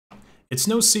It's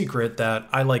no secret that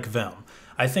I like Vim.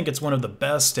 I think it's one of the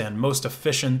best and most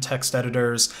efficient text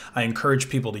editors. I encourage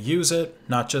people to use it,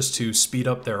 not just to speed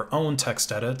up their own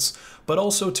text edits, but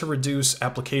also to reduce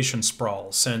application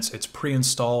sprawl, since it's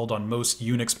pre-installed on most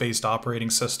Unix-based operating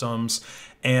systems,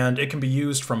 and it can be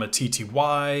used from a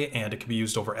TTY, and it can be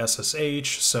used over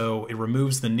SSH, so it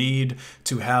removes the need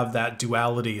to have that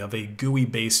duality of a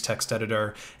GUI-based text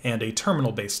editor and a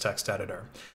terminal-based text editor.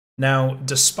 Now,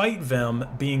 despite Vim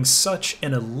being such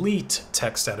an elite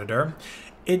text editor,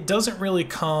 it doesn't really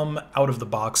come out of the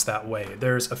box that way.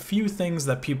 There's a few things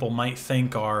that people might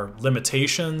think are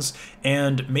limitations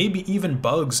and maybe even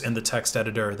bugs in the text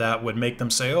editor that would make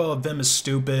them say, oh, Vim is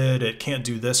stupid, it can't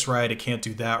do this right, it can't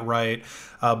do that right.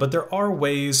 But there are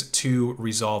ways to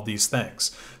resolve these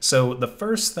things. So the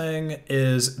first thing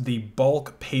is the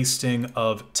bulk pasting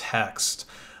of text.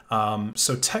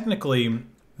 So technically,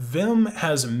 Vim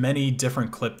has many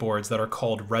different clipboards that are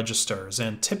called registers,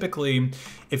 and typically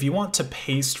if you want to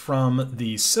paste from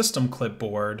the system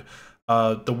clipboard,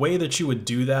 the way that you would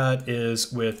do that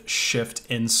is with Shift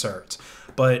Insert.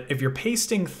 But if you're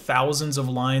pasting thousands of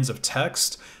lines of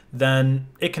text, then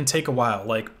it can take a while.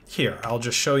 Like here, I'll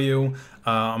just show you.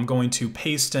 I'm going to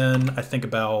paste in, I think,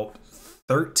 about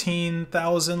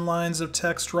 13,000 lines of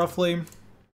text roughly.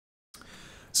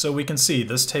 So we can see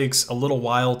this takes a little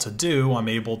while to do. I'm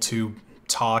able to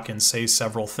talk and say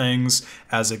several things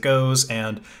as it goes,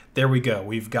 and there we go,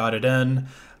 we've got it in.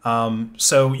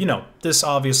 So, you know, this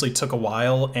obviously took a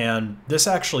while, and this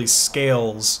actually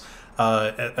scales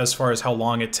as far as how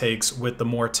long it takes with the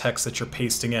more text that you're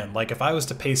pasting in. Like if I was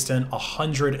to paste in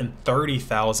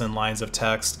 130,000 lines of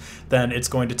text, then it's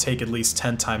going to take at least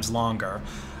 10 times longer.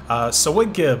 So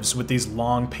what gives with these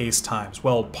long paste times?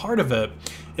 Well, part of it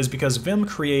is because Vim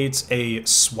creates a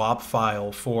swap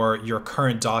file for your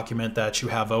current document that you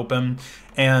have open.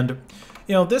 And,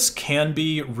 you know, this can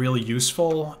be really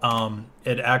useful.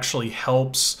 It actually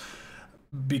helps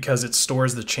because it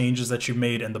stores the changes that you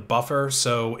made in the buffer.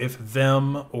 So if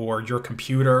Vim or your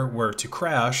computer were to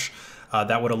crash,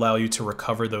 that would allow you to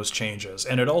recover those changes.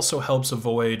 And it also helps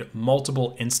avoid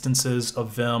multiple instances of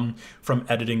Vim from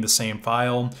editing the same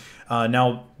file.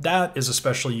 Now, that is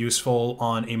especially useful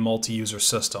on a multi-user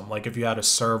system. Like if you had a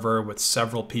server with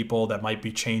several people that might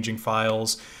be changing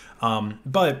files.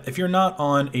 But if you're not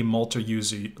on a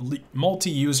multi-user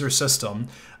system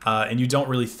and you don't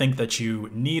really think that you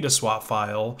need a swap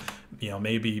file, you know,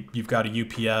 maybe you've got a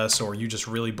UPS or you just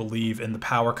really believe in the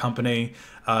power company,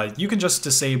 you can just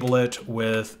disable it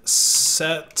with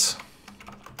set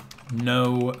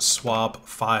no swap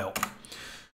file.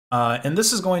 And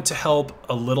this is going to help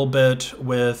a little bit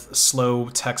with slow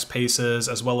text paces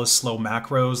as well as slow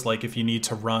macros, like if you need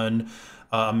to run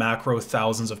a macro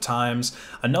thousands of times.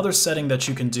 Another setting that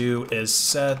you can do is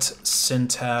set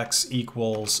syntax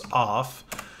equals off.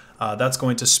 That's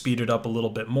going to speed it up a little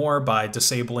bit more by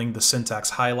disabling the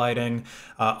syntax highlighting.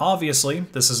 Obviously,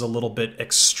 this is a little bit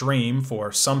extreme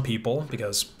for some people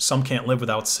because some can't live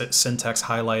without syntax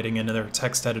highlighting in their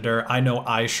text editor. I know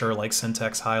I sure like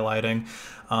syntax highlighting.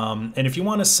 And if you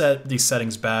want to set these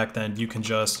settings back, then you can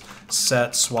just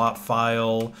set swap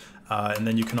file, and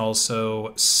then you can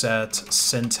also set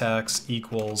syntax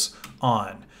equals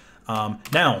on.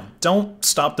 Now, don't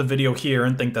stop the video here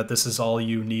and think that this is all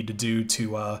you need to do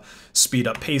to speed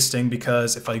up pasting,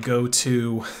 because if I go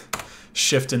to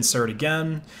Shift Insert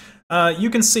again, you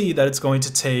can see that it's going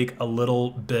to take a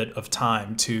little bit of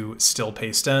time to still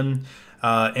paste in.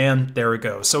 And there we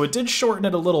go. So it did shorten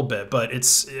it a little bit, but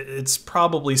it's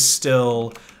probably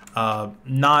still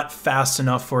not fast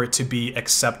enough for it to be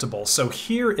acceptable. So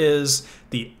here is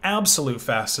the absolute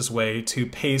fastest way to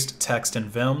paste text in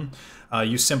Vim.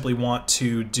 You simply want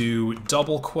to do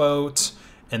double quote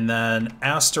and then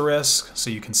asterisk, so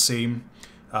you can see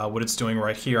what it's doing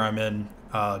right here. I'm in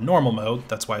normal mode,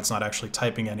 that's why it's not actually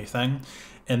typing anything.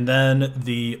 And then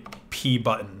the P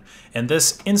button. And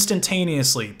this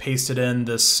instantaneously pasted in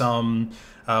this some,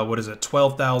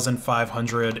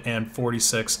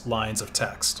 12,546 lines of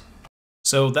text.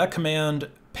 So that command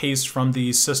pastes from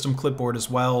the system clipboard as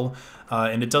well,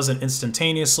 and it does it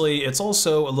instantaneously. It's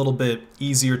also a little bit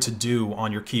easier to do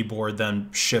on your keyboard than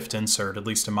Shift Insert, at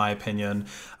least in my opinion.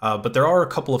 But there are a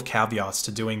couple of caveats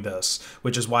to doing this,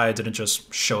 which is why I didn't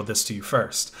just show this to you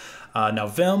first. Now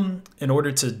Vim, in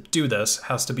order to do this,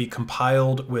 has to be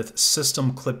compiled with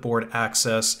system clipboard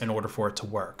access in order for it to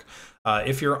work.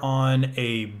 If you're on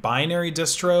a binary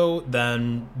distro,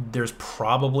 then there's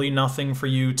probably nothing for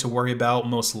you to worry about.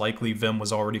 Most likely Vim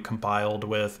was already compiled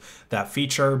with that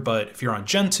feature, but if you're on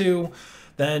Gentoo,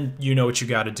 then you know what you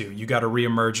got to do. You got to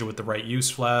reemerge it with the right use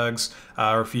flags,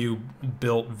 or if you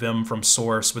built Vim from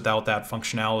source without that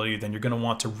functionality, then you're going to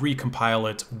want to recompile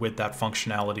it with that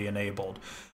functionality enabled.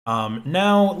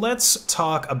 Now let's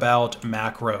talk about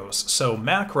macros. So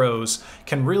macros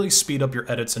can really speed up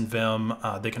your edits in Vim.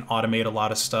 They can automate a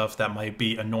lot of stuff that might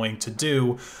be annoying to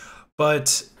do,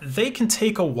 but they can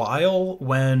take a while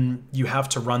when you have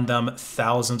to run them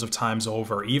thousands of times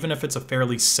over, even if it's a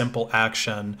fairly simple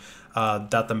action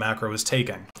that the macro is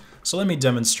taking. So let me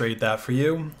demonstrate that for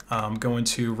you. I'm going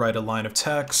to write a line of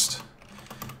text.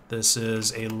 This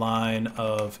is a line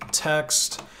of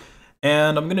text.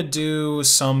 And I'm going to do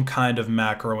some kind of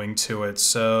macroing to it.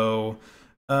 So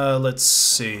let's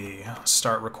see,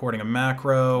 start recording a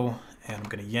macro, and I'm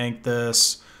going to yank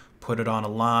this, put it on a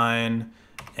line,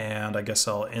 and I guess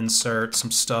I'll insert some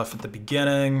stuff at the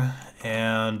beginning,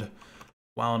 and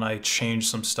why don't I change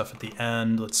some stuff at the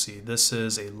end? Let's see, this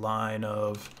is a line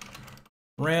of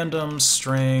random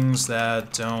strings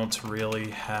that don't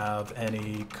really have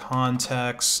any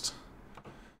context.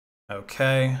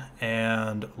 Okay,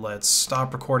 and let's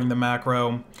stop recording the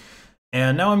macro.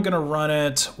 And now I'm going to run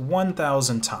it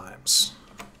 1,000 times.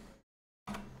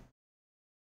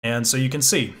 And so you can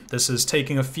see, this is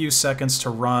taking a few seconds to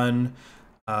run.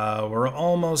 We're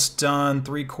almost done,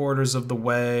 3/4 of the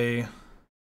way.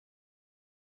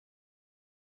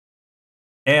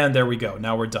 And there we go,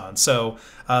 now we're done. So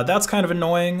that's kind of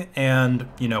annoying, and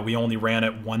you know, we only ran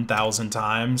it 1,000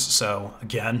 times. So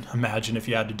again, imagine if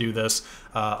you had to do this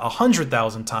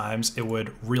 100,000 times, it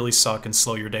would really suck and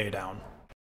slow your day down.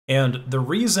 And the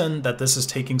reason that this is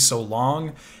taking so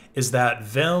long is that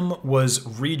Vim was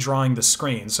redrawing the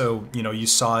screen. So, you know, you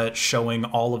saw it showing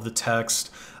all of the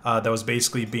text that was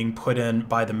basically being put in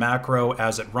by the macro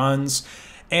as it runs.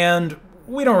 And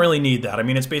we don't really need that. I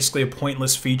mean, it's basically a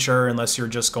pointless feature unless you're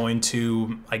just going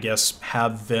to, I guess,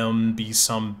 have Vim be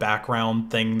some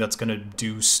background thing that's going to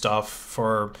do stuff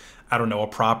for, I don't know, a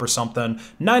prop or something.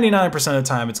 99% of the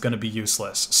time, it's going to be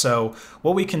useless. So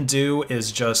what we can do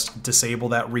is just disable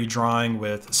that redrawing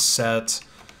with set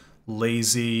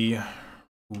lazy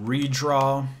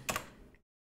redraw.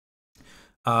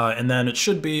 And then it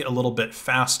should be a little bit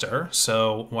faster.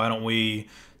 So why don't we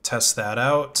test that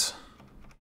out?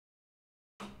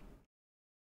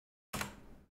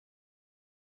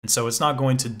 And so it's not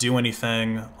going to do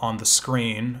anything on the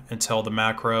screen until the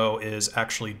macro is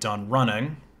actually done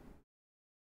running.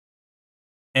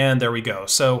 And there we go.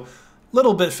 So a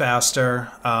little bit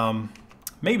faster,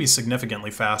 maybe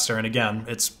significantly faster. And again,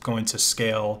 it's going to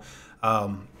scale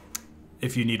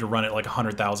if you need to run it like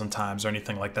 100,000 times or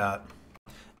anything like that.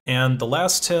 And the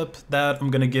last tip that I'm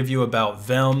going to give you about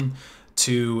Vim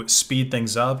to speed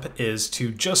things up is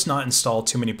to just not install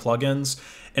too many plugins.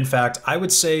 In fact, I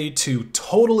would say to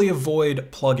totally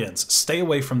avoid plugins. Stay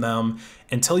away from them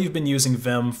until you've been using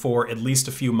Vim for at least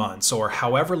a few months, or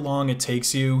however long it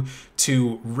takes you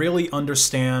to really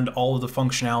understand all of the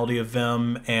functionality of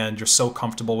Vim and you're so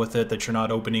comfortable with it that you're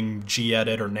not opening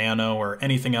gedit or nano or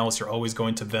anything else, you're always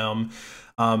going to Vim.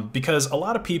 Because a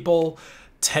lot of people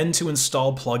tend to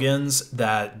install plugins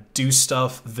that do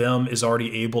stuff Vim is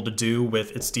already able to do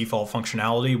with its default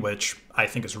functionality, which I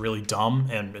think is really dumb,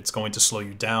 and it's going to slow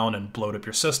you down and bloat up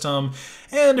your system.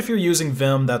 And if you're using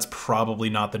Vim, that's probably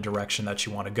not the direction that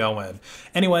you want to go in.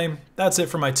 Anyway, that's it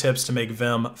for my tips to make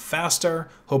Vim faster.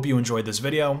 Hope you enjoyed this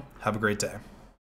video. Have a great day.